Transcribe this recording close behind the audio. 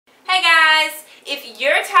If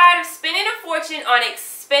you're tired of spending a fortune on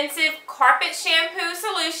expensive carpet shampoo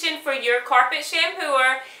solution for your carpet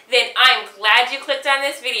shampooer, then I'm glad you clicked on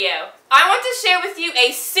this video. I want to share with you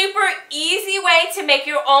a super easy way to make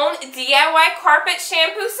your own DIY carpet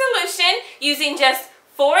shampoo solution using just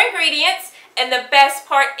 4 ingredients, and the best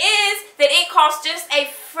part is that it costs just a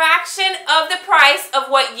fraction of the price of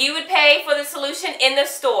what you would pay for the solution in the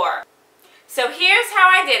store. So here's how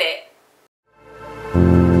I did it.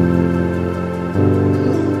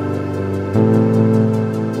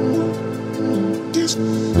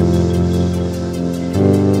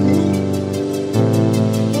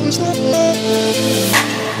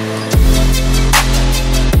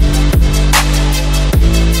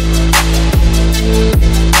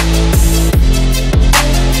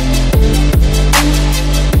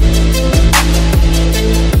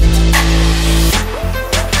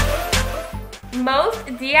 Most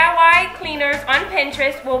DIY cleaners on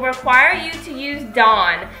Pinterest will require you to use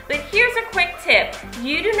Dawn, but here's a quick tip.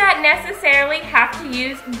 You do not necessarily have to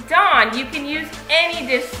use Dawn. You can use any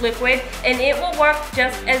dish liquid and it will work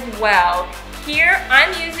just as well. Here I'm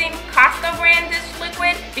using Costco brand dish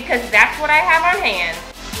liquid because that's what I have on hand.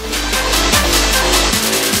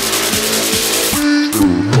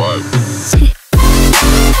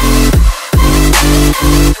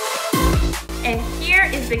 And here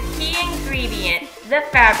is the key ingredient, the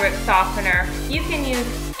fabric softener. You can use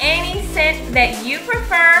any scent that you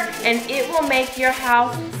prefer and it will make your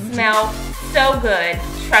house smell so good.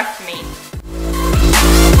 Trust me.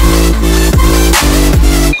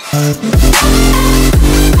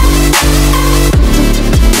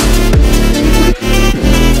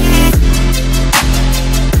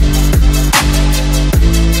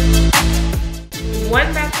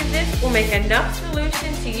 One batch of this will make enough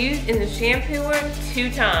solution to use in the shampooer 2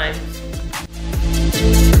 times.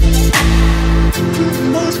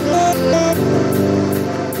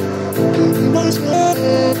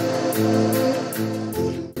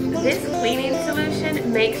 This cleaning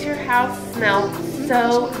solution makes your house smell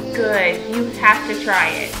so good. You have to try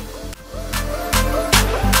it.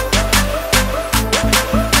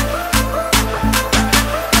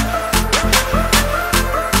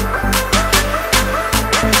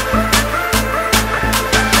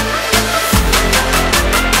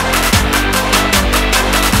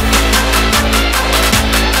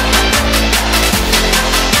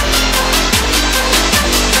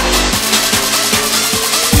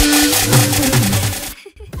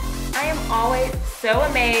 So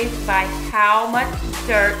amazed by how much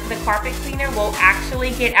dirt the carpet cleaner will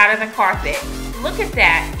actually get out of the carpet. Look at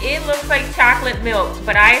that. It looks like chocolate milk,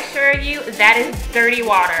 but I assure you that is dirty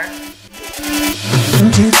water.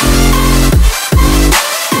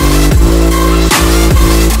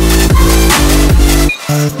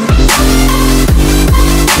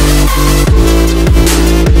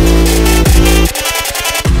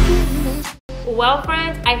 Well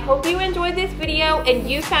friends, I hope you enjoyed this video and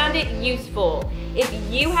you found it useful. If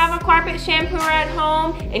you have a carpet shampooer at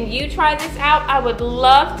home and you try this out, I would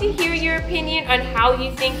love to hear your opinion on how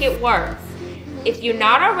you think it works. If you're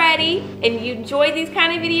not already and you enjoy these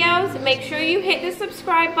kind of videos, make sure you hit the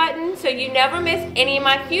subscribe button so you never miss any of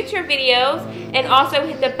my future videos, and also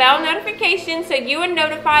hit the bell notification so you are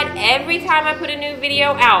notified every time I put a new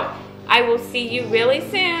video out. I will see you really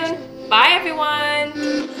soon. Bye everyone.